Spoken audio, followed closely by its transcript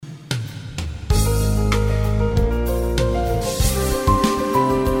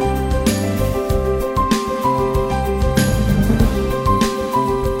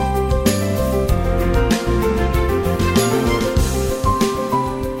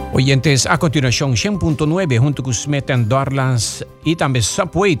Oyentes, a continuación 100.9 junto con Smeten Dorlands y también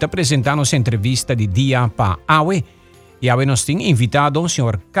Subway está presentando esa entrevista de día para AWE. Y AWE nos tiene invitado el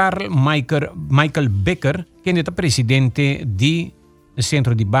señor Carl Michael Becker, quien es presidente del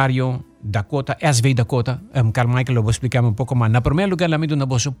Centro de Barrio Dakota, SV Dakota. Carl Michael lo voy a explicar un poco más. En primer lugar, la medida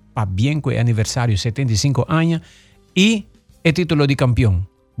de para bien que es aniversario, 75 años, y el título de campeón.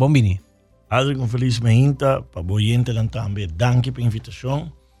 Bom vini. Adrian, felizmente, para o oyente também, danke pela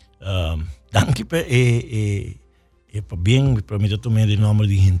invitação. Danke para bem, para mim também de nome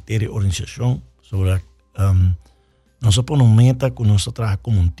de inteira organização sobre nós temos uma meta que nós trabalhamos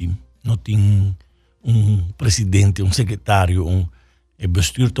como time. Não tem presidente, secretário,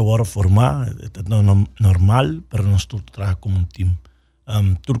 bestuur te worden formado, é normal, mas nós trabalhamos como time.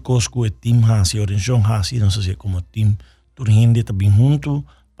 Turcos com o time, a organização, nós fazemos como time. Turcos também junto,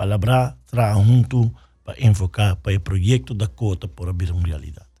 palavra, trabalhar junto para enfocar para o projeto da Dakota para abrir uma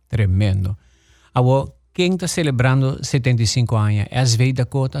realidade. Tremendo. Agora, quem está celebrando 75 anos? SV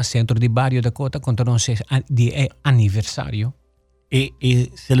Dakota, Centro de Barrio Dakota, conta-nos de aniversário.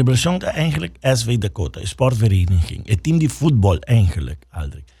 A celebração é eigenlijk SV Dakota, sportvereniging. Het team de voetbal eigenlijk,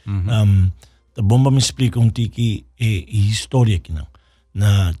 Aldrich. De bomba me explica que é história aqui não.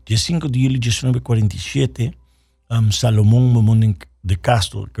 Na dia 5 de julho de 1947, Salomão Mamon de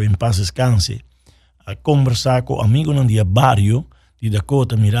Castro, que em paz descanse, a conversar com amigo no dia barrio de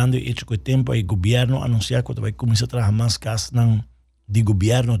Dakota, mirando e com o tempo o governo anunciar que vai começar a trabalhar mais casas de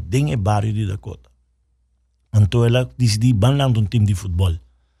governo dentro do barrio de Dakota. Então ela decidiu banlar um time de futebol.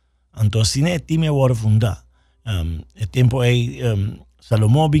 Então assim é o time agora fundado. O tempo é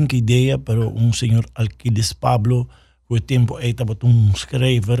Salomão bem que ideia para senhor Alquides Pablo, que o tempo é estava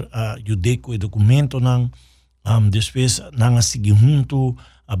escrever ajudei com o documento depois não seguir junto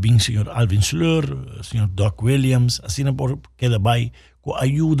a bem senhor Alvin Slur, senhor Doc Williams, assim por que daí com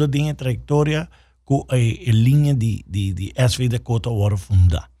ajuda de trajetória com a linha de SV Dakota agora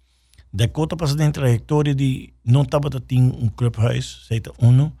fundada. Dakota passa dentro da trajetória de não estava tendo clubhuis, seita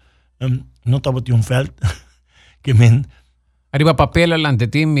não estava tendo veld, que men arriba papel alante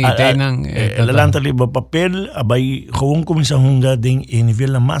time tenen alante arriba papel, abai gewoon começar a hundar em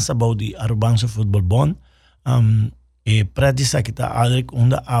nível mais about de Arubanse Football Bond. Pratica que está Aldrich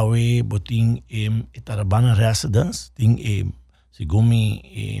onda AWE botin Tarabana Residence, tem segundo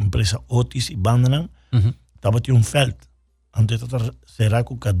empresa Otis e Bandanan, estava tendo veld. Antes será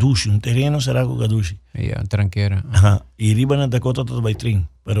com Kadushi, terreno será com Kadushi. Tranqueira. E riba na Dakota todo vai trein.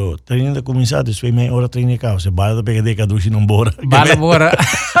 Pero treino da começar, depois meia hora treino acaba. Se bala da pegar de Kadushi não bora. Bala bora.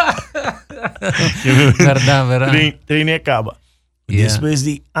 Verdade. Treino acaba. Depois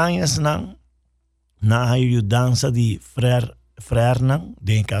de anos na ajudança de Frère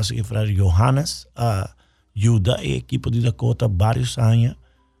em caso de Frère Johannes, ajuda a equipe de Dakota vários anos,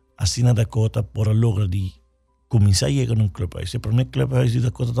 assim na Dakota, por a logra de começar a chegar num clubhuis. O primeiro clubhuis de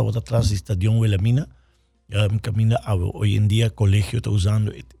Dakota estava atrás do Estadião Wilhelmina. Caminho hoje em dia o colégio está usando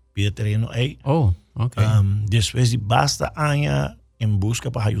o terreno aí. Oh, ok. Depois de basta anos em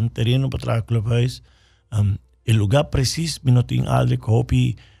busca para um terreno para trazer clubhuis. O lugar preciso, não tem algo que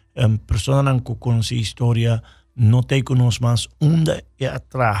hope pessoas que conhecem a história não tem conosco mais onde é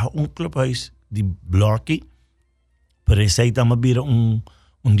atrás clubhuis de bloque. Para isso aí também vira uma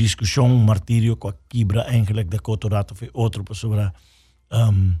discussão, martírio com a quebra eigenlijk da Cotorato foi outro sobre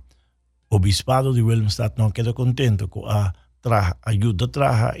o bispado de Willemstad não queda contente com a ajuda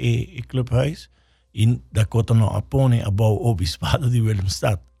traga e clubhuis e Dakota não apone o bispado de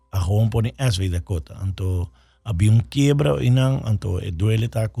Willemstad a gewoon pone SV Dakota. Então havia quebra e não, então duele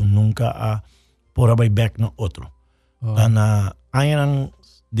tá com nunca a por vai back no outro. Na anos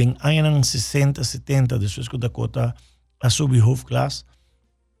 60, 70 depois que Dakota a subir hoofdklasse.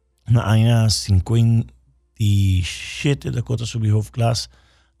 Na anos 57 Dakota subiu hoofdklasse.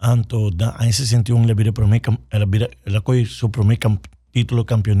 Então, na anos 61 ela foi seu primeiro título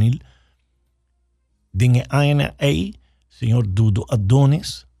campeonil. Dengue anos aí, senhor Dudu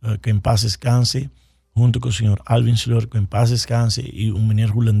Adonis, que em paz descanse, junto com o senhor Alvin Slur, que em paz descanse, e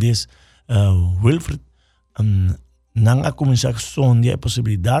menino holandês Wilfred, não a começar a sonhar a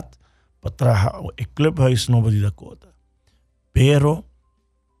possibilidade para trazer o clubhuis novo de Dakota. Pero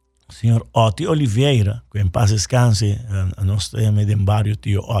senhor Oti Oliveira, que em paz descanse, nós temos em barrio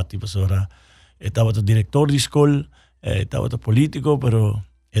tio Oti, estava o diretor de escola, estava o político, pero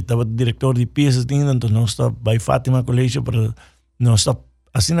estava o diretor de piezas, então nós estamos bei Fátima Colégio, pero nós estamos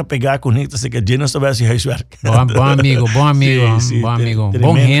assim a pegar com ele, assim que a gente não estava assim huiswerk. Bom amigo.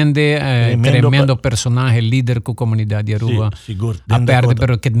 Bom gente, tremendo personagem, líder com a comunidade de Aruba. Seguro. A perde,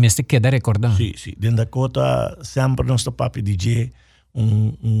 pero que me queda recordar. Sim. Dentro da Dakota, sempre nós estamos papi DJ,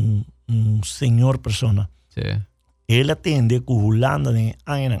 um senhor persona. Sí. Ele atende que Holanda tem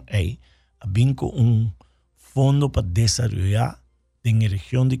aí com fundo para desenvolver na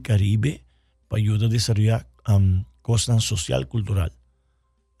região do Caribe para ajudar a desenvolver coisas social e cultural.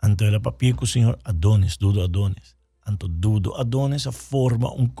 Então ele papel com o senhor Dudu Adonis. Então Dudu Adonis forma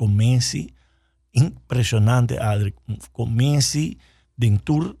comércio impressionante, comércio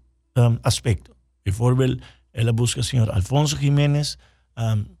dentro aspecto. Por exemplo, ela busca o senhor Alfonso Jiménez,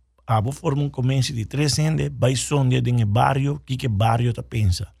 forma comércio de 3 gente, vai sonhar em barrio, que barrio está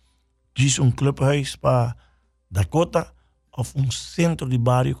pensa. Diz clubhuis para Dakota ou centro de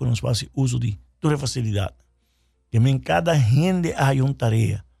barrio que nos faz uso de toda facilidade. Também cada gente há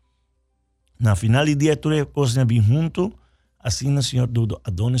tarefa. Na final do dia, toda coisa bem junto, assim o senhor Dudu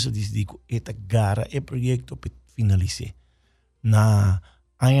Adonis decidiu esta gara projeto para finalizar. Na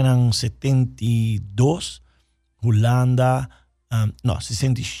ano 72, Holanda,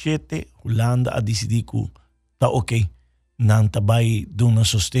 67, Holanda a decidido que está ok, não vai dar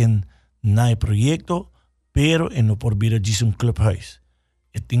sustento no projeto, pero não por vir a clubhuis.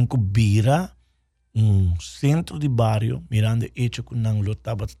 E tem que vir centro de barrio, mirando hecho que não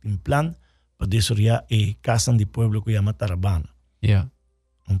lotava em plan, para desarrollar a casa de pueblo que chama Tarabana. Yeah.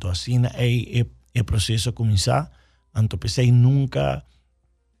 Então, assim é o processo começar. Então, pensei nunca,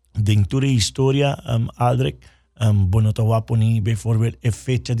 dentro da história, Aldrich, bueno, estava ponindo, por exemplo, a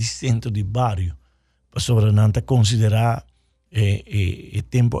fecha de centro de barrio, para sobreviver considerar o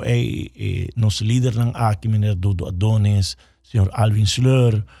tempo nos líderes aqui, menino Dudu Adonis, senhor Alvin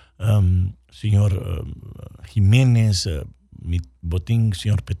Sleur, senhor Jiménez, botin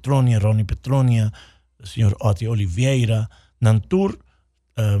senhor Petronia, Ronnie Petronia, senhor Oti Oliveira, Nantur,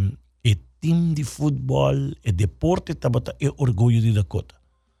 o time de futebol, o deporte, é orgulho de Dakota.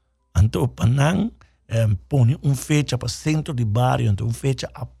 Então, Panang põe fecha para centro de barrio, então fecha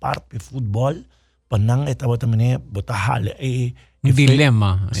a parte para futebol, Panang estava também botar hale. Um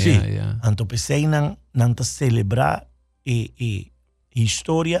dilema. Sim. Então, pensei não celebrar a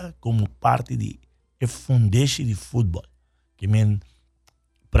história como parte de fundation de futebol. Que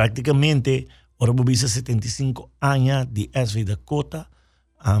praticamente, ora bisa 75 anos de SV Dakota,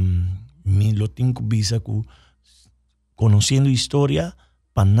 me lo tenho bisa que conhecendo história,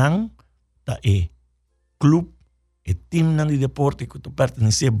 Panang ta club, time de deporte que tu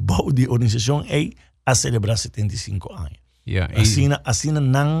pertenece a de organização a celebrar 75 anos. Yeah, assim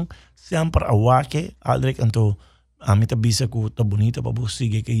não sempre awake, Aldrich, então a mim tá bisa que tá bonita para você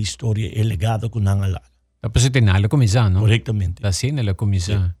seguir que a história é legado que não alaga. Tapos tinalo comienza, ¿no? Correctamente. Así en la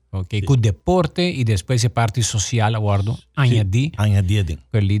comienza. Sí. Okay. Con deporte y después se parte social, aguardo, añadí. Añadí.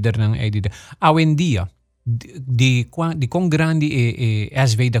 El líder ng edita. Hoy en día, di con grandi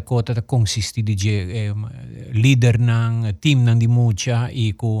SV Dakota consisti di líder ng team ng di mucha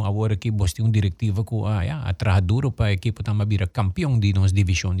y ko ahora que bosti un directivo ko a trabajador pa equipo ta mabira campeón di nos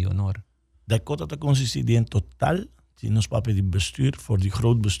división de honor. Dakota ta consisti di in total, si nos pape di bestuur, voor die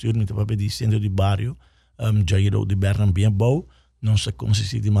groot bestuur, met de pape di centro di barrio, Jairo de Bernam Bienbouw, nos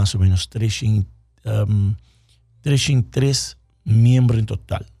consiste de mais ou menos 303 membros em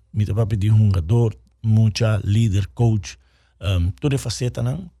total. Me papai de jogador, muita líder, coach, toda faceta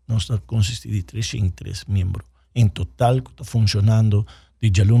nós consiste de 303 membros. Em total, que está funcionando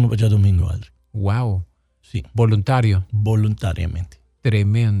de aluno para domingo. Wow. Sim. Voluntário? Voluntariamente.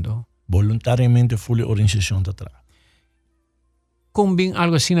 Tremendo. Voluntariamente, full organização da trabalho. Como bem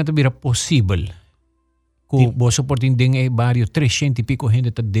algo assim não era possível? Que você suportem em barrio 300 e pico gente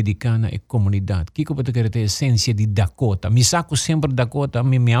está dedicada à comunidade. Que pode querer a essência de Dakota? Me saco sempre Dakota,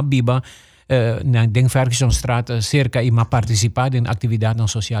 me abiba na Verksteinstraat cerca e ma participar em atividade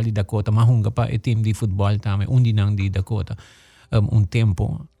social de Dakota. Ma hunga pa e team de futebol também, dinang de Dakota.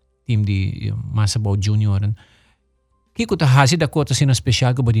 Tempo, team de Massabaw Junior. Que kuta hasi Dakota sina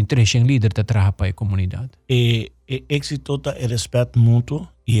special que bodin 300 líder ta traha pa e comunidade. Éxito ta e respeito mútuo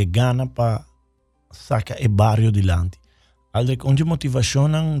e gana pa saca e barrio dilante. Altre onde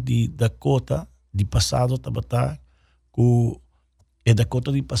motivação de Dakota de passado tabata que e Dakota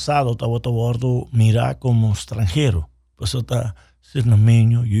de passado tabata wordo mirar como estrangeiro. Passou tá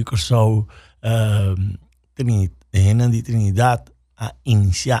Sernamenho, Jukersau, de Trinidad a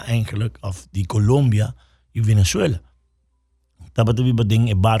iniciar eigenlijk of de Colômbia e Venezuela. Tabata bi bading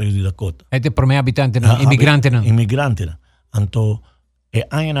e barrio de Dakota. É de primeiro habitante não, imigrante não. Imigrante não. Então e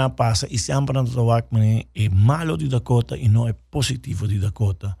aina passa e sempre não tawak é malo de Dakota e não é positivo de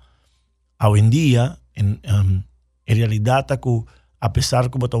Dakota. Hoje em dia, em realidade, apesar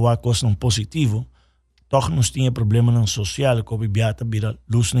que o tawak coisa não positivo, toch nós tinha problema não social que o biata vira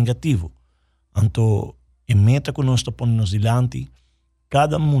luz negativo. Então, a meta que nós estamos nos dilante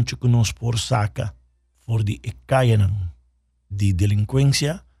cada mucho que nos por saca por die caen de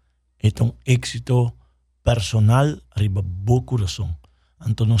delincuencia es un éxito personal arriba bo corazón.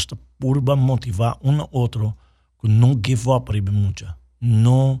 Entonces nos purba motivar uno otro que no give up arriba mucha.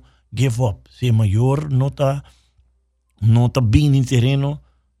 No give up. Si mayor no está bien en terreno,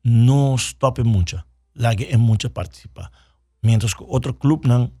 no stoppe mucha. La que es mucha participa. Mientras que otro club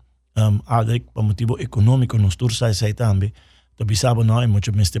nan por motivo económico nos tursa sai también, te bisaba no hay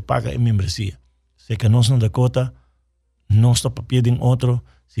mucho más te paga en membresía. Se que nos en Dakota, no está papel en otro.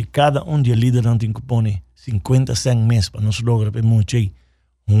 Si cada un de líder não tem que pone 50 100 mes para nos lograr para mucho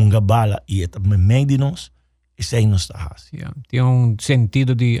una bala y esta me de nos ese aí nos está haciendo. Yeah. Tiene un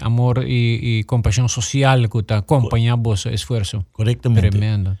sentido de amor y compasión social que te acompaña vos esfuerzo. Correctamente.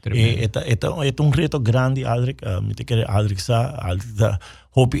 Tremendo. Es un reto grande, Aldrich. Me te quiere Aldrich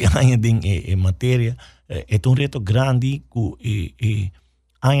hopi en materia. Es un reto grande que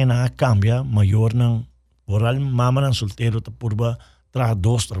añana cambia mayor nan oral mama nan soltero te purba tra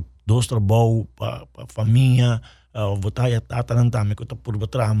dos trabalho para familia botar tata nan tame que te purba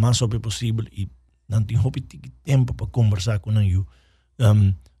tra mais sobre possível e não tem tempo para conversar com eu.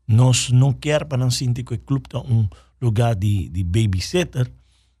 Nós não quer para não sentir que o clube está lugar de babysitter,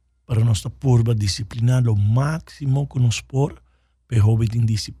 para nós purba disciplinar o máximo que nos por para hobby de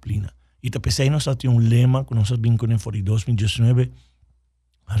disciplina. E te pensei nós tem lema que nós vim com em 2019,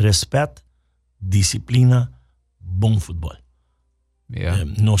 respeito, disciplina, bom futebol. Yeah.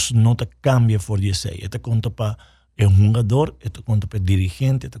 Nós não te cambia por 16. Esta conta para o jogador, esta conta para o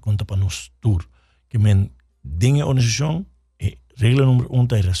dirigente, esta conta para nós tour. Que men dinge organização, regra número 1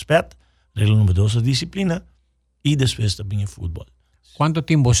 é respeito, regra número 2 é disciplina e depois também é futebol. Quanto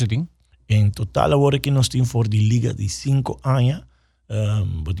tempo você tem? Em total agora que nós temos for de liga de 5 anos,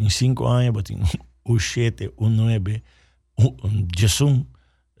 botem 5 anos, botem 7, 9, 11,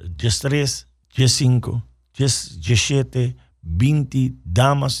 13, 15, 17, 20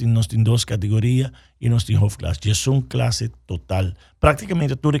 damas e nós temos 2 categorias e nós temos hoofdklasse. É uma classe total.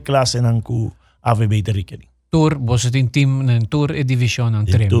 Praticamente toda classe não que AVB te requer. Tour, você tem time em tour e divisão, um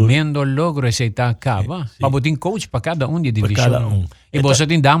tremendo logro esse está acaba. Mas você tem coach para cada de divisão. Para cada um. E você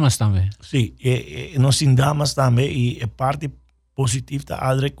tem damas também. Sim, nós temos damas também e a parte positiva da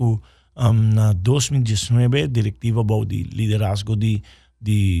Adre que na 2019 diretiva de liderazgo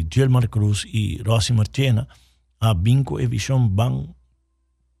de Gilmar Cruz e Rossi Marchena a binco e visão bang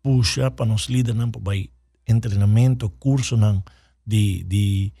puxa para nos líderes para treinamento, curso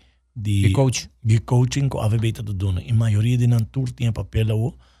de coaching que a AVB está dando. A maioria de nós tinha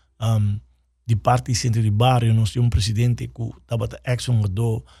papel de parte centro de bairro, nós temos presidente que estava action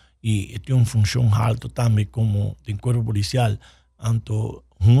e tinha uma função alta também como de corpo policial. Então,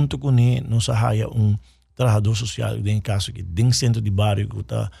 junto com ele, nós há trabalhador social, em caso que dentro do centro de bairro, que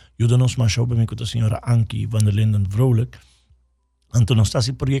está ajuda-nos mais sobre com a senhora Anki van der Linden Vrolijk. Então, nós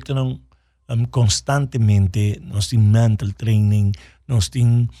estamos projetando constantemente, nós temos mental training, nós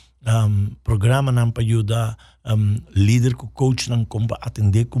temos programa para ajudar líder que coach para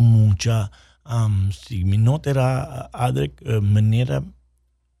atender com muita se me notará a maneira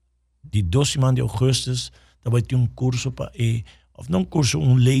de 12 de agosto também tem curso para of não curso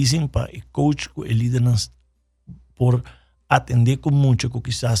lezing para coach que o líder por atender com muito que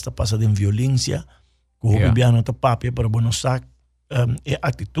quizás está passando em violência que o governo está papel para bonosar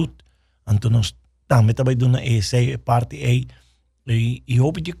atitude então nós também dando essa parte e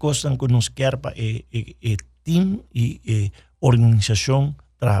hoop de coisas que nos quer para team e organização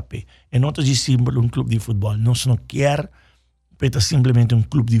trape. E não é simplesmente clube de futebol. Nós não quer para simplesmente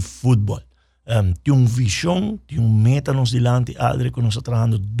clube de futebol. Tem visão, tem meta nos delante, Adre que nós estamos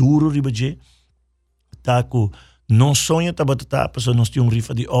trabalhando duro ribaje. Tá que não sonha tá para pessoa nós temos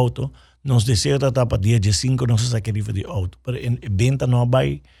rifa de auto, nós deseja tá para dia 5 nós saque rifa de auto. Para evento não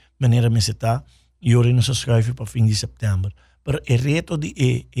vai maneira me se tá e ora nós escreve para fim de setembro. Pero el reto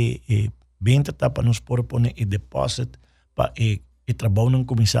de venta para nos poner el depósito para el trabajo en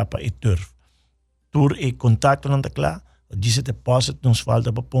comenzar para el turf. Tur el contacto no está claro, ese depósito nos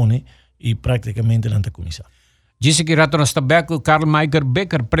falta para poner y prácticamente no está comenzar. Dice que rato nos está Karl Maiker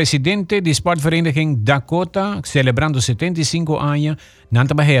Becker, presidente de Sportvereniging Dakota, celebrando 75 años,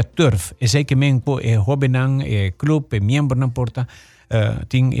 nanta bahia turf. Ese que menpo hobby nang club, miembro nang porta.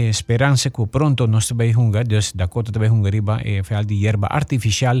 Tem esperança que pronto nós também junga, dus Dakota também hungariba fel de hierba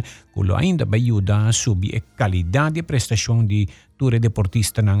artificial que lo ainda vai ajudar a subir a qualidade de prestação de tour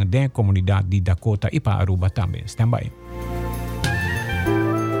deportista na de comunidade de Dakota e para Aruba também. Stand by.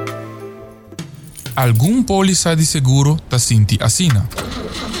 Algum polícia de seguro ta sinti assina.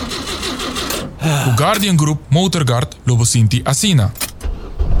 O Guardian Group Motorguard lobo sinti assina.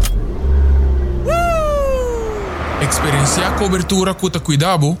 Experiencia cobertura cuta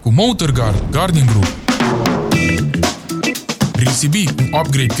cuidado com Motorguard Garden Group. Recebi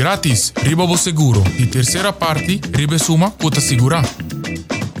upgrade grátis riba vo seguro e terceira parte riba suma cuta segura.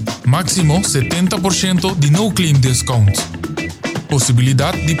 Máximo 70% de no claim discount.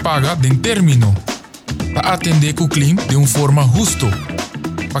 Possibilidade de paga de término. Para atender com o claim de forma justo.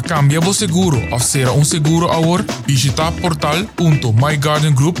 Para cambiar o seguro ou ser seguro agora, visita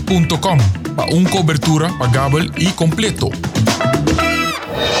portal.mygardengroup.com para cobertura pagável e completo.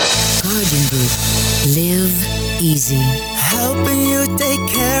 Garden Group. Live easy. Helping you take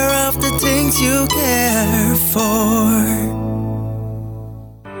care of the things you care for.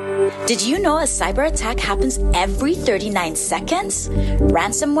 Did you know a cyber attack happens every 39 seconds?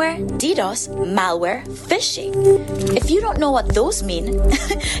 Ransomware, DDoS, malware, phishing. If you don't know what those mean,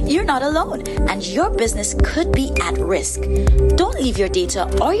 you're not alone, and your business could be at risk. Don't leave your data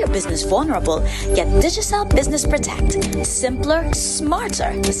or your business vulnerable. Get Digicel Business Protect. Simpler,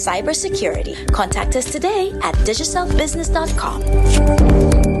 smarter cybersecurity. Contact us today at digicelbusiness.com.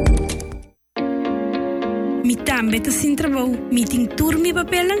 Mi tambe tá sem trabalho, mi tem turma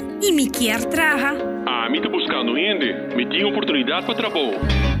papelang e mi quer trabalhar. Mi tá buscando gente, mi tem oportunidade para trabalho.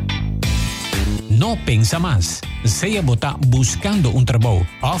 No pensa más. Seja bota buscando trabalho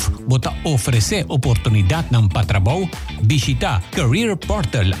ou bota oferecer oportunidade para trabalho, visita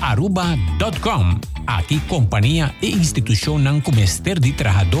careerportalaruba.com. Aqui companhia e instituição não comester de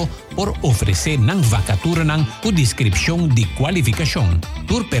trabalhador por oferecer não vacatura não com descrição de qualificação.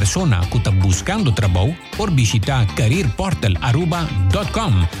 Por persona que está buscando trabalho, por visitar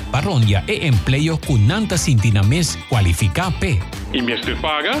careerportalaruba.com para onde é emprego que não está sentindo mais qualificado. E me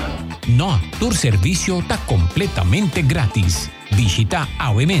paga? No, tu servicio está completamente gratis. Visita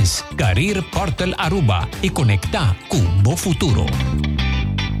AWMS Career Portal Aruba y conecta con Bo Futuro.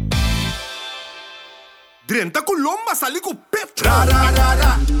 Drenta Colomba sali con Petro. Ra ra ra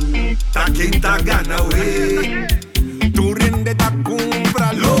ra. Ta quien ta gana we. Tu rende ta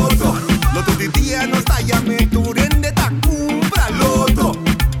compra loto. Loto di día no está llame. Tu rende ta compra loto.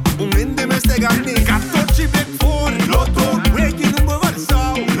 Un rende me ste gane. 14 big four loto. Weki number one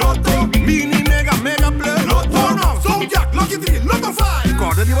sao loto. Mini mega mega play loto. No Zodiac Lucky 3 Loto 5.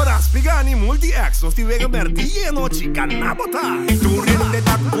 Corda di varas pigani multi X. Non sti vega merdi no chica na bota. Tu rende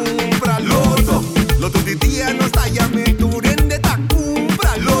ta compra loto. Loto di día no está llame. Tu rende ta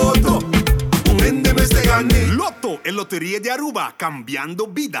compra loto. Un rende me ste gane. Loto e lotterie di Aruba cambiando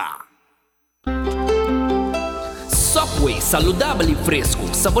vida. Subway, saludable e fresco.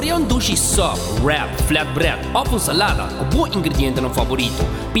 Saboreia sushi soft, wrap, flatbread ou salada com bom ingrediente no favorito.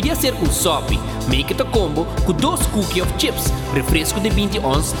 Pide ser Subway. Make it a combo com 2 cookies of chips, refresco de 20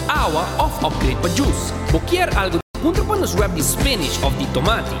 ons, água ou upgrade para juice. Quer algo, punta para nos wrap de spinach ou de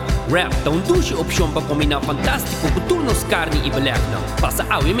tomate. Wrap dá sushi opção para combinar fantástico com turnos carne e belegna. Passa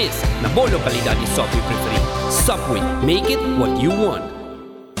ao mês na boa localidade de Subway preferida. Subway, make it what you want.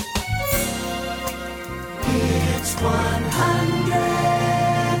 It's 100.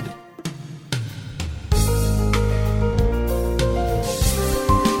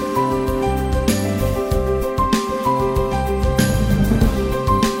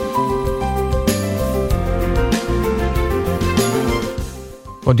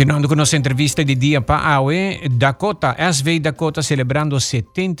 Continuando con nuestra entrevista di dia pa AWE, Dakota, SV Dakota celebrando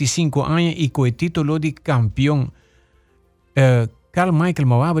 75 anni e con il titolo di campione. Carl Michael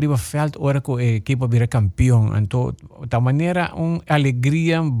Mawabri va felt ora con equipo bira campione. Anto da maniera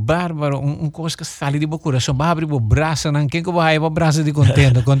alegria bárbaro, cosa che sale di bocura, so babri bo brasa nan ken ko ba brasa di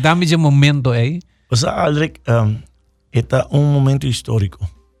contento. Contami je momento aí. O sea, Aldrich, eta momento histórico.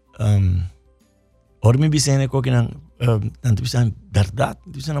 Ora mi bisene ko que nanti bisa verdade,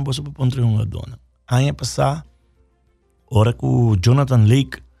 bisa na bosa pa pontre uma dona. Ano passado, ora com Jonathan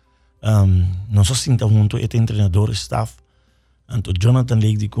Lake, não só sinta junto, é treinador, staff. Então Jonathan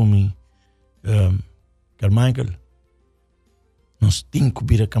Lake diz comigo, Carmichael, nós temos que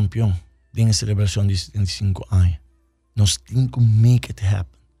vir campeão de celebração de 75 anos. Nós temos que make it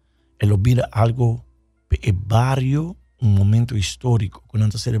happen. Ele vira algo é barrio, momento histórico.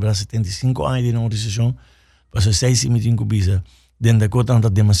 Quando nós celebramos 75 anos de uma organização, para 6 bisa, den Dakota está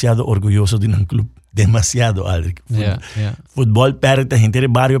demasiado orgulhoso de um clube. Demasiado, Aldrich. Futebol perde, a gente de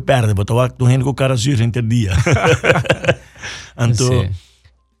barrio perde, mas tu gente com cara suja entre dia. Então,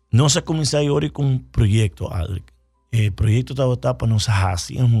 nós começamos agora com um projeto, Aldrich. O projeto está para nós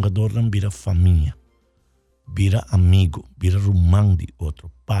fazer um jogador não vira família, vira amigo, vira irmão de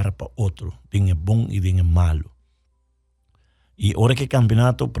outro, para outro, tem bom e tem malo. E hora que o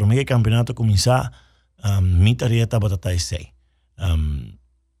campeonato, para mim o campeonato começar, minha tarefa estava a ser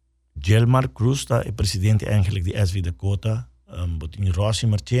Gelmar Cruz é presidente eigenlijk de SV Dakota. Botin Rossi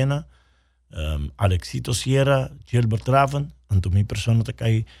Marchena, Alexito Sierra, Gilbert Raven. Anto mi persona te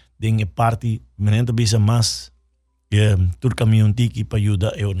kai dinge party menente bisa mas turcaminho tiki para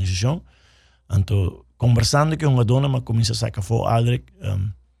ajudar a organização. Anto conversando com uma dona, mas começa a sacar fora Aldrich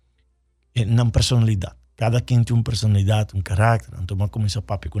na personalidade. Cada quem tem uma personalidade, um caráter. Então, mas começa a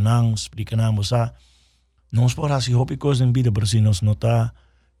papi com nós, explica nós, nós por assim hobby coisa em vida, mas nós não está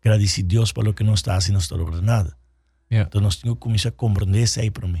agradecido a Deus pelo que nós está assim, não está logrando nada. Yeah. Então, nós temos que começar a compreender isso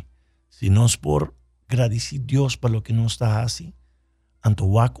aí para mim. Se nós por agradecido a Deus pelo que nós está assim, então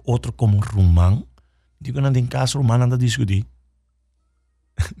outro como Romano, digo, não tem caso, Romano anda a discutir.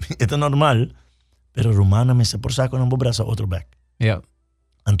 É normal, pero Romano me se por saco não vou abraçar outro back. Yeah.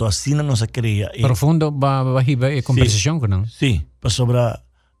 Então assim não se cria. Profundo ba a conversação com não? Sim, para sobre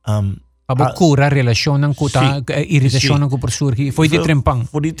para curar a relação com a irritação com por surgir. Foi de trempang.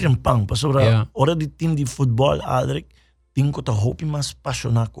 Foi de trempang. Para sobre hora de time de futebol, Aldrich, tenho que estar hobby mais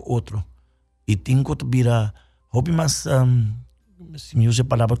apaixonado com outro. E tenho que virar hobby mais, se me usa a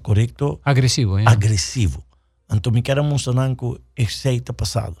palavra correto, agressivo. Agressivo. Então me quero mostrar que está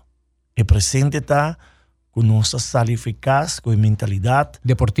passado. O presente está com nossa saúde eficaz, com a mentalidade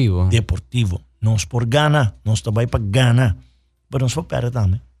deportivo. Nós por gana, nós também para gana, mas nós para perder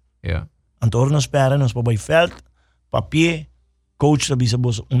também. Então nós perder, nós para veld, papier, coach também se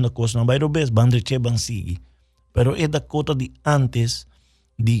você uma coisa não vai rober, bandreche bansigi. Pero é da cota de antes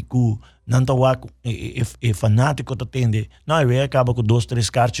de que não tá é fanático tá tende, não é acaba com 2, 3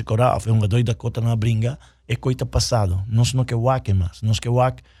 cartas cora, foi uma doida cota na brinca, é coisa passado. Nós não quer waque mais, nós quer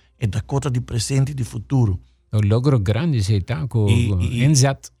waque é da cota de presente e de futuro. O logro grande se está com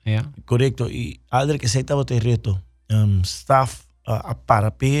NZ. Correto. E algo que se estava ter reto, staff a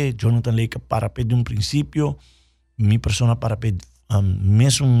parapé, Jonathan Lake parapé de princípio, minha persona parapé,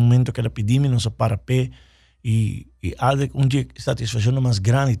 mesmo momento que ela pediu, nós parapé, e algo que dia satisfação mais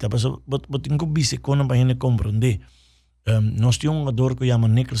grande, tá? Mas eu tenho que ver se quando a gente compreender. Nós temos um jogador que chama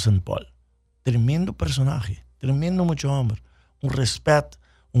Nicholson Paul. Tremendo personagem, tremendo muito homem, respeito,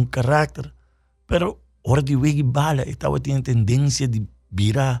 caráter, pero hora de ver bala, estava tendo tendência de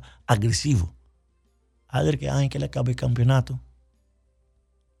virar agressivo. Algo que ele acaba o campeonato,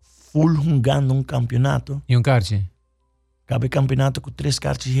 full jogando campeonato. E karte? Acaba o campeonato com 3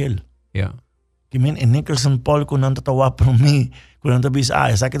 cartas de ele. Que Nicholson Paul, quando não estava para mim, quando não estava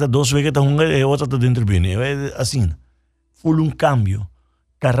essa aqui está 2 vezes, e outra está dentro do bem. É assim, full cambio.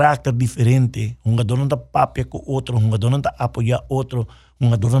 Caráter diferente, um jogador não está papia com outro, um jogador não está apoiar outro, um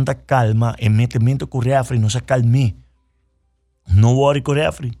jogador não está calma, e metimento com o refri, não se acalme. Não worry com o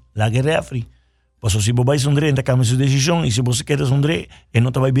refri, larga o refri. Pois se você vai sondre, então cambia sua decisão, e se você quer sondre, não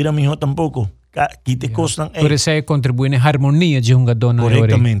vai virar melhor tampouco. Que te custam. Por isso é contribuir na harmonia de um jogador.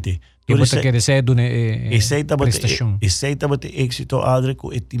 Corretamente. E você quer dizer de uma prestação. Esse aí estava ter êxito, Aldrich,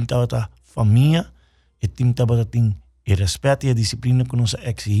 o time estava ter família, o time estava ter e respeito e a disciplina que nos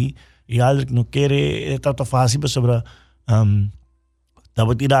exige. E Aldrich não quer é tanto fácil sobre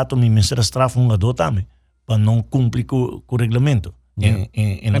estava tirado me mestre strafa um jogador também para não cumprir com o regulamento.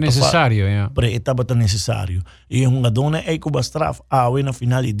 É necessário, estava tão necessário. E um jogador é que o strafa, na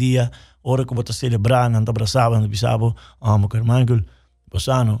final do dia, hora que você celebrar, não te abraçava, não pisava, meu Michael,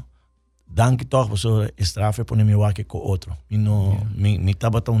 passando, danke toch, você strafa para me waque com outro. E não, me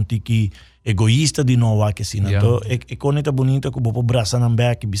estava tão tiki egoísta de não waque assim. Então, é coneta bonita que o povo braça na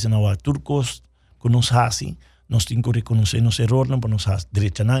back, bisa na waque turcos, que nos assim, nós temos que reconhecer nos erros, não para nos fazer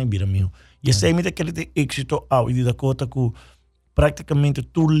direita não, vira meu. E esse é aquele êxito ao e da cota que praticamente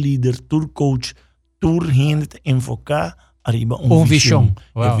tu líder, tu coach, tu gente enfocar arriba visão.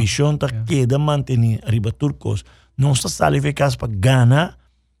 A visão tá queda manter arriba turcos. Não está sale eficaz para ganhar,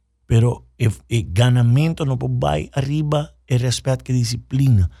 pero o ganamento não vai arriba e respeito que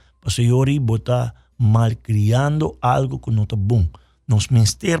disciplina. Porque eu bota mal criando algo que não está bom. Nos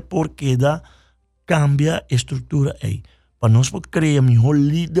menester por queda cambia a estrutura aí. Para nós poder criar melhor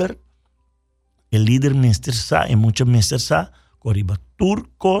líder, o líder menester sa e muitos menester sa, que arriba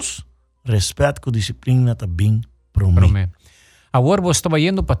turcos, respeito que disciplina está bem para mim. Agora você estava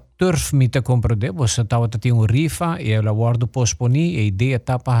indo para turf mita compreender, você estava tendo rifa e o aguardo posponi e a ideia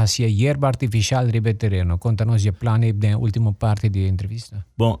está para fazer hierba artificial ribe terreno. Conta-nos o plano da última parte da entrevista.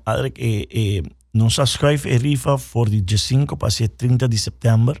 Bom, Aldrich, nós escrevemos a rifa for de 5 para 30 de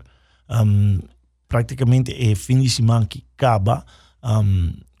setembro. Praticamente é fim de semana que acaba.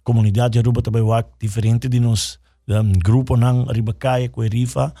 Comunidade de Aruba também é diferente de nós. Grupo não arriba caia com a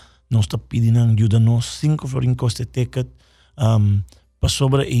rifa. Nós estamos pedindo ajuda nos 5 florin custa ticket. Para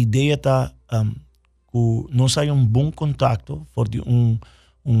sobre a ideia tá que nós há bom contato for de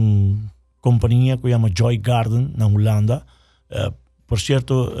companhia que chama Joy Garden na Holanda. Por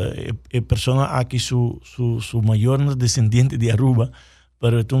cierto, persona aqui su maior descendente de Aruba,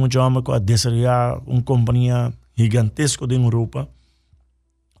 pero tu me chama a desarrollar uma companhia gigantesca em Europa.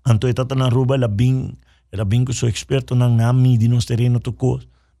 Então, está na Aruba, ela bem que sou experto na mídia, nos terrenos tocou,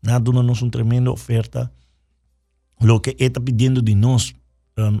 dando-nos tremenda oferta. Lo que está pedindo de nós,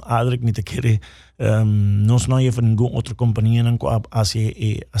 Adric, niet te querer, nós não é nenhuma outra companhia que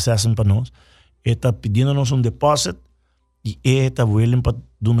hace acesso para nós. Está pedindo-nos depósito e está willing para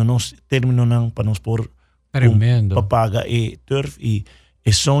dar-nos término para nós por para pagar turf e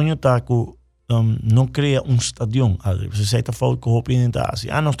sonho está que não cria stadion. Você sai da falta com a opinião assim,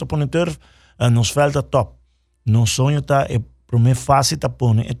 nós está pondo turf, nos falta top. Nos sonho está para mim fácil está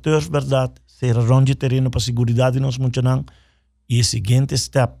pondo turf verdade, ser ronde terreno para segurança nós muito não. E o seguinte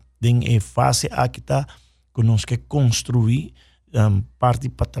step é fase aqui está que nós que construir parte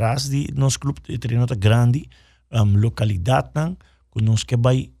para trás de nosso clube de terreno tá grande, localidade não, que nós que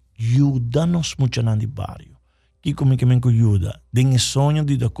vai ajudar nos muito no bairro. Que como que me ajuda? Tem o sonho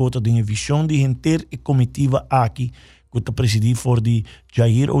de Dakota, tem a visão de inteira e comitiva aqui que está presidido por de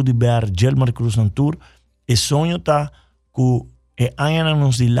Jair Odeberg, Gelmar Cruz Nantur. O sonho tá que é ainda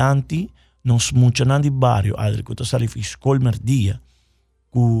nos dilante nos muito no bairro, Adri, que está saindo escola merdia,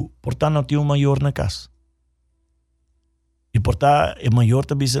 que portanto não tem um maior na casa. E portanto é maior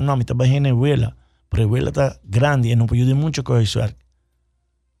também não, me está bem na escola, pero a escola está grande e não pode ajudar muito com isso.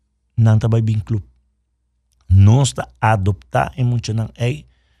 Não está bem clube. Nós está adoptar e muito não é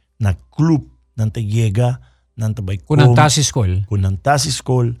na clube, não está chega, não está bem comer. Com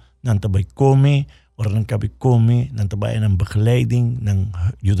escola, não está bem comer. Orang kabi come, nan tabay ng begeleiding, ng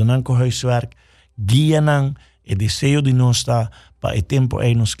ajudan ko huiswerk, guia ng desejo de nós para o tempo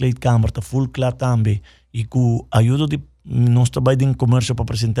aí nos kleedkamer tá full klaar tambe e ku ajuda de nós tabay din comércio para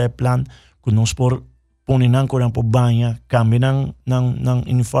apresentar plan ku nós por ponen ko ng po banha, cambio ng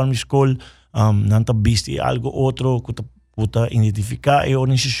uniforme school, nan tabisti algo outro ku ta identificar a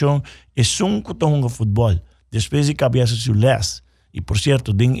organização é só ku ta futebol. Depois de cabeça su les. E, por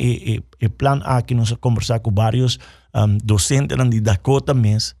certo, tem o plano aqui nós conversar com vários docentes de Dakota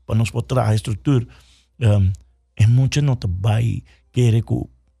mesmo, para nós poder trazer a estrutura. É muito não vai querer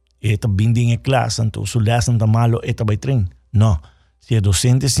que também tem classe, então se lesson está malo, vai treinar. Não. Se o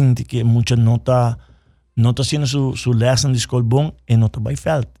docente sente que muito não está sendo su lesson de escola bom, não está vai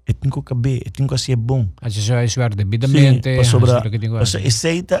felt. Tem que caber, tem que ser bom. Isso é isso devidamente.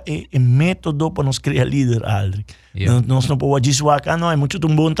 Esse é método para nós criar líder, Aldric. Nós não podemos dizer, não, é muito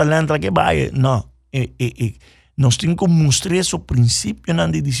bom talento que vai. Não. Nós temos que mostrar o princípio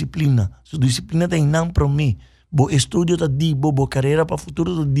de disciplina. Sua disciplina tem não para mim. O estudo está dibo, a carreira para o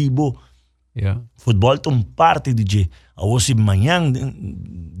futuro está dibo. Futebol é uma parte de je. Hoje amanhã,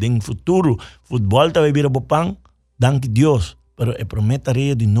 no futuro, futebol está vai vir a bopang, danke Deus. Pero é prometa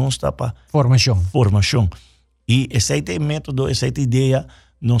de nós está para formação. E esse método, essa ideia,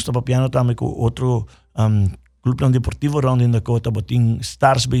 nós está para piano também com outro clube deportivo around in Dakota, botin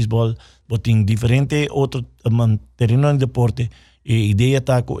Stars Baseball, botin diferente outro terreno de deporte. E ideia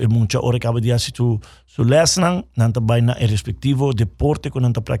está que é muita hora que acaba de fazer su lesson, não vai na respectivo deporte que não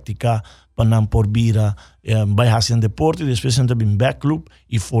está praticar para não por vira, vai fazer deporte, depois não tem back club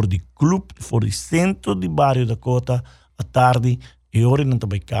e for the club, for the centro de bairro Dakota, à tarde, e hora não está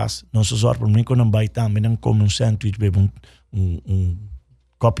vai casa, não se sorte para mim que não vai também, não come sandwich, bebe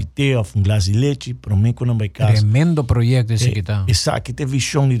copo de té ou glas de leite, para mim que não vai casa. Tremendo projeto esse que está. Essa aqui é a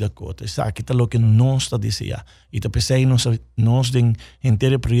visão de Dakota, essa aqui é o que nós está desejando. E tá pensei nós tem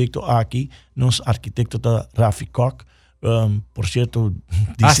inteiro projeto aqui, nós arquiteto tá Rafi Koch, por certo.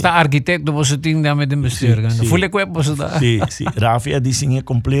 Hasta arquiteto você tem também de investir, full equipo você dá. Sim, Rafi é desenho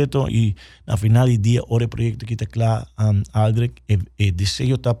completo e na final do dia o projeto que está claro, Aldric, e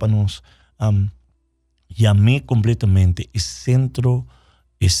desejo tá para nós chamar completamente o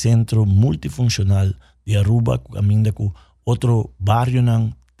centro multifuncional de Aruba, caminha com outro bairro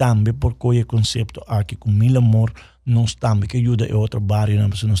também porque o conceito aqui com mil amor nós também que ajuda é outro bairro não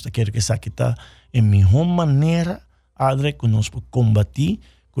nós está querendo que essa aqui está em melhor maneira Adre que nós combater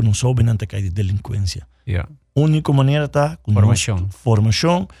que nós soube não cair de delinquência. Única maneira tá com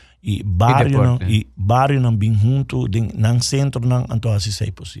formação e bairro não bem junto não centro não então assim é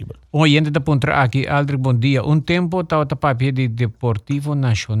possível. Oyente da pontra aqui Aldric bom dia. Tempo estava papel de Deportivo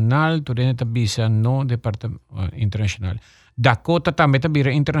Nacional, turene ta bisa no departamento internacional. Dakota também tá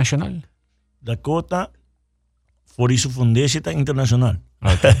bira internacional. Dakota por isso fundação está internacional.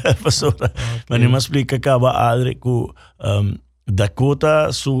 Pastora. Mas me explica acaba Aldric que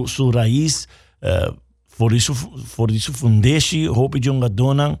Dakota su raiz Voor isso fundeshi, hoop ik jonga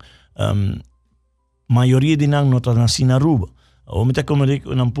donan, maioria de nang nota na Aruba. O me te como de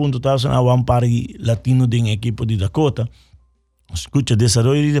un punto tasan a wan pari latino din equipo de Dakota. Escucha,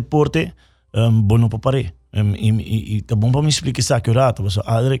 desarrollo de deporte, bono pa pare. E tá bom para me explicar isso accurato, mas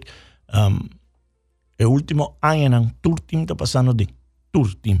Adric, o último ano nang tour team tá passando de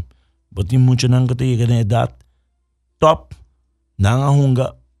tour team. Botin muito nang que te na edad top, nang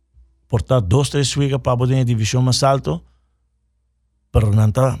ahunga portar 2-3 weeks para poder na divisão mais alto, pero não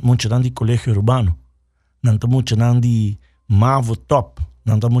tá muito nang de colégio urbano, não tá muito nang de MAVO top,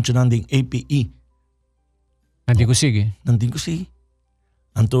 não tá muito nang de API. Não digo sige. Não digo sige.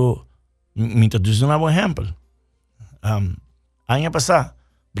 Então, me tá dizendo um exemplo. Ano passado,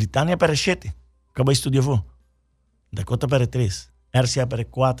 Britânia para 7, acabou de estudar fora. Dakota para 3, RCA para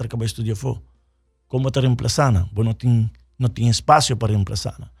 4, acabou de estudar fora. Como está reemplazando? Bom, não tem espaço para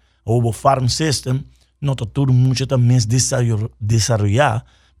reemplazar. O farm system não está tudo muito mais desarrollado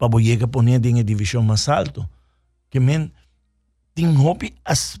para chegar a poner em divisão mais alto. Que men tem hobby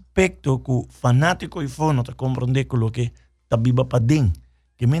aspecto que o fanático e fã não está compreendendo com o que está viva para dentro.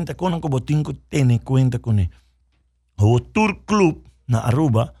 Que men está com o tem que ter conta com ele. O Tour Club na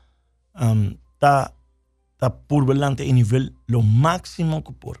Aruba está por delante em nível lo máximo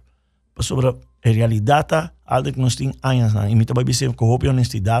que por. Sobre a realidade, algo que nós temos anos, e me também dizer com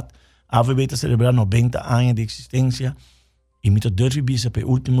honestidade, a AVB está celebrando 90 anos de existência, e me também dizer que os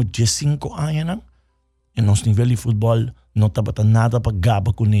últimos 15 anos, e nosso nível de futebol não está nada para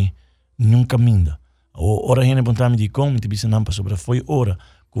gaba com ele, nunca minda. Ora, a gente pergunta-me de como, me dizer que sobre foi hora,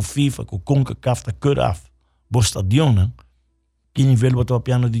 com FIFA, com CONCACAF, está cut-off, o estadion, que nível você está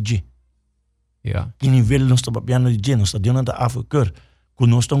piano de G? Que nível nós está piano de G? O estadion está afecur.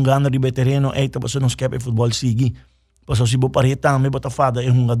 Quando nós estamos ganhando de terreno, aí você não quer o futebol seguir. Porque se você parar também, você fada,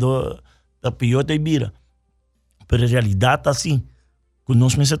 é um jogador da pior da bira. Mas a realidade está assim. Quando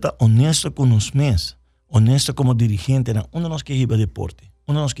nós estamos honestos com nós mesmos, honestos como dirigente, onde nós queremos deporte,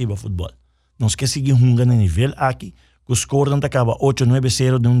 onde nós queremos futebol. Nós queremos seguir jogando a nível aqui, que o score não acaba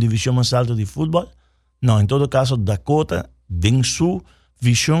 8-9-0 de uma divisão mais alta de futebol. Não, em todo caso, Dakota, em sua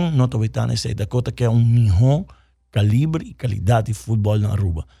visão, não está vetando esse. Dakota quer melhor calibre e qualidade de futebol na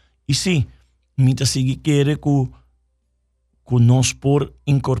Aruba. E sim, me seguir querer que nós por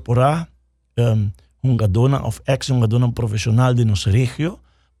incorporar jogador ou ex-jogador profissional de nossa região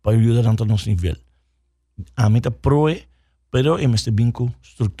para ajudar a nosso nível. A mim está proe, pero hemos de bem com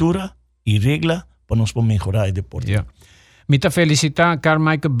estrutura e regra para nós melhorar o deporte. Mita felicita Carl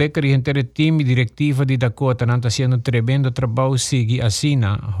Michael Becker e o time diretivo de Dakota não está fazendo tremendo trabalho seguir assim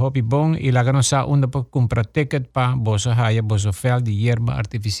na hobby bom e lá não sa onde para comprar ticket para bossa haia bossa fel de hierba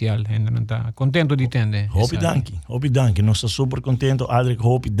artificial ainda não está contento de entender. Hobby danke, nós estamos super contento Adric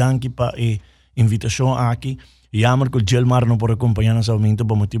hobby danke para a invitação aqui. Jammer que o Gelmar não pode acompanhar nesse momento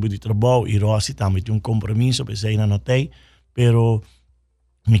por motivo de trabalho e Rossi também tem compromisso para sair na notei, pero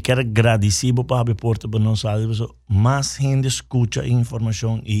me quero agradecer para a porta para nós, mais gente escuta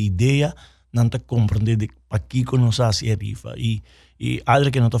informação e ideia, não está compreendendo para que nós fazemos a rifa. E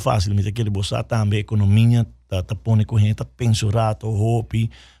algo que não está fácil, me quero buscar também a economia, está pondo com gente, pensar, hope,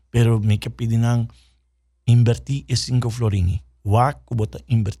 pero me quero pedir invertir 5 florin. O que você está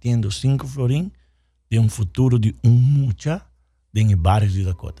invertindo 5 florin de futuro de mucha em bairros de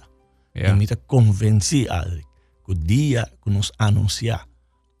Dakota. E me está convencido, Adric, que o dia que nós anunciar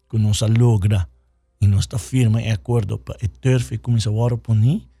que nós logra e nós está firme em acordo para o turf começar a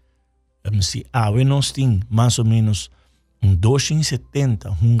poner, se nós temos mais ou menos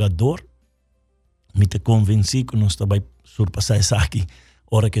 270 jogadores, me te convenci que nós vai surpassar isso aqui,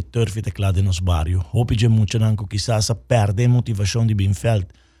 hora que o turf está claro de nos bairros. Hope que muito não que quizás perde a motivação de Binfeld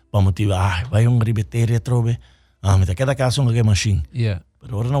para motivar, vai ribeteria trobe, me te queda caso uma machine. Pero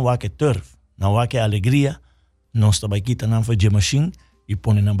agora não há que turf, não há que alegria, nós vai quitar não foi de machine. E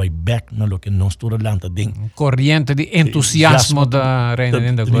põe na back na lo que nós todos lá dentro. Corriente de entusiasmo da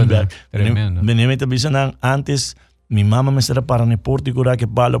reina da coisa. Tremendo. Me também antes, minha mama me estava para no porto e curar que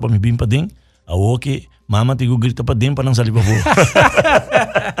bala para me vir para dentro. A que mama te grita para dentro para não sair para fora.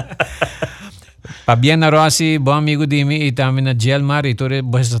 Fabiana Rossi, bom amigo de mim e também na Gelmar e todo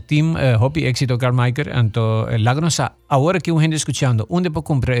o team, Hopi Éxito Carl Michael. Então, lágrimas agora que um gente escutando, onde para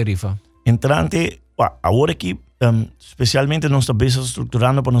comprar a rifa? Entrante, agora que especialmente nós estamos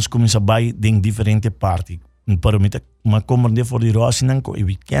estruturando para nós começar a ir em diferentes partes. Para mim, uma comandante for de Rossi, e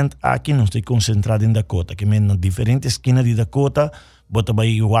weekend aqui nós estamos concentrados em Dakota, que na diferentes esquinas de Dakota, bota vai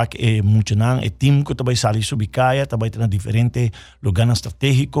igual que muito não, é time que vai sair subir caia, vai ter diferentes lugares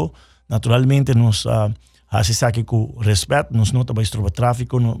estratégicos. Naturalmente, nós Assim sabe que o respeito nos não também estroba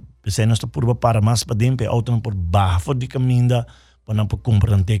tráfico, no se nós por para mais para dentro, auto não por baixo de caminho para não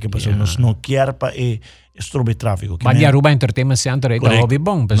compreender que pessoa nós não quer para estroba tráfico. Mas de Aruba Entertainment Center é da hobby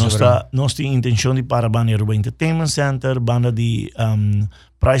bom, pessoal. Nós tem intenção de para banda Aruba Entertainment Center, banda de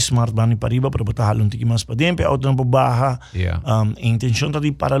Price Smart banda para riba para botar um tique mais para dentro, auto não por baixo. Intenção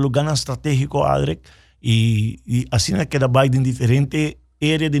de para lugar estratégico Adric e assim é que da vai em diferente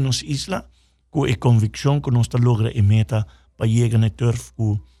área de nossa isla. Com a convicção que nós logra a meta para chegar na turf,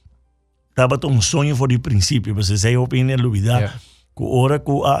 estava um sonho por o princípio, mas se eu opinião luvidar, que hora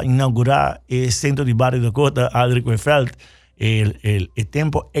que a inaugurar o centro de Barra da Cota, Adrico Feld, o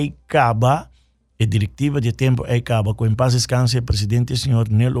tempo acaba, a diretiva de tempo acaba, com em paz descanse o presidente, o senhor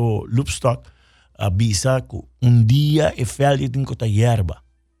Nelo Lupstock, avisa que dia o Feld tem que estar hierba.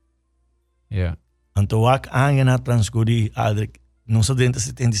 Então, há anos na transcorrer, Adrico, nós dentro de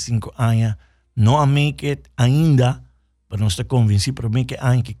 75 anos, não a make it ainda, para nós estar convencidos, para mim que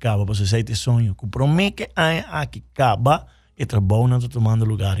ainda que acaba, para você ter sonho, para mim que ainda que acaba, e trabalho não está tomando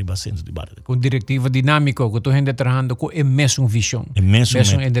lugar em centro de Barra. Com diretiva dinâmica, que tu gente trabalhando com a mesma visão, a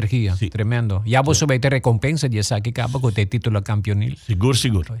mesma energia, tremendo. E você vai ter recompensa de essa que acaba com o título campeonil. Seguro.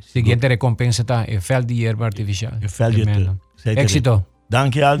 Siguiente recompensa está o fel de hierba artificial. Tremendo. Éxito.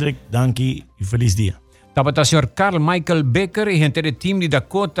 Danke, Aldrich, danke e feliz dia. Estava o senhor Carl Michael Becker e gente do time de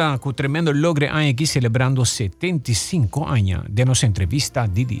Dakota com tremendo logro aqui celebrando 75 anos de nossa entrevista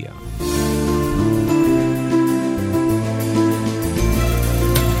de dia.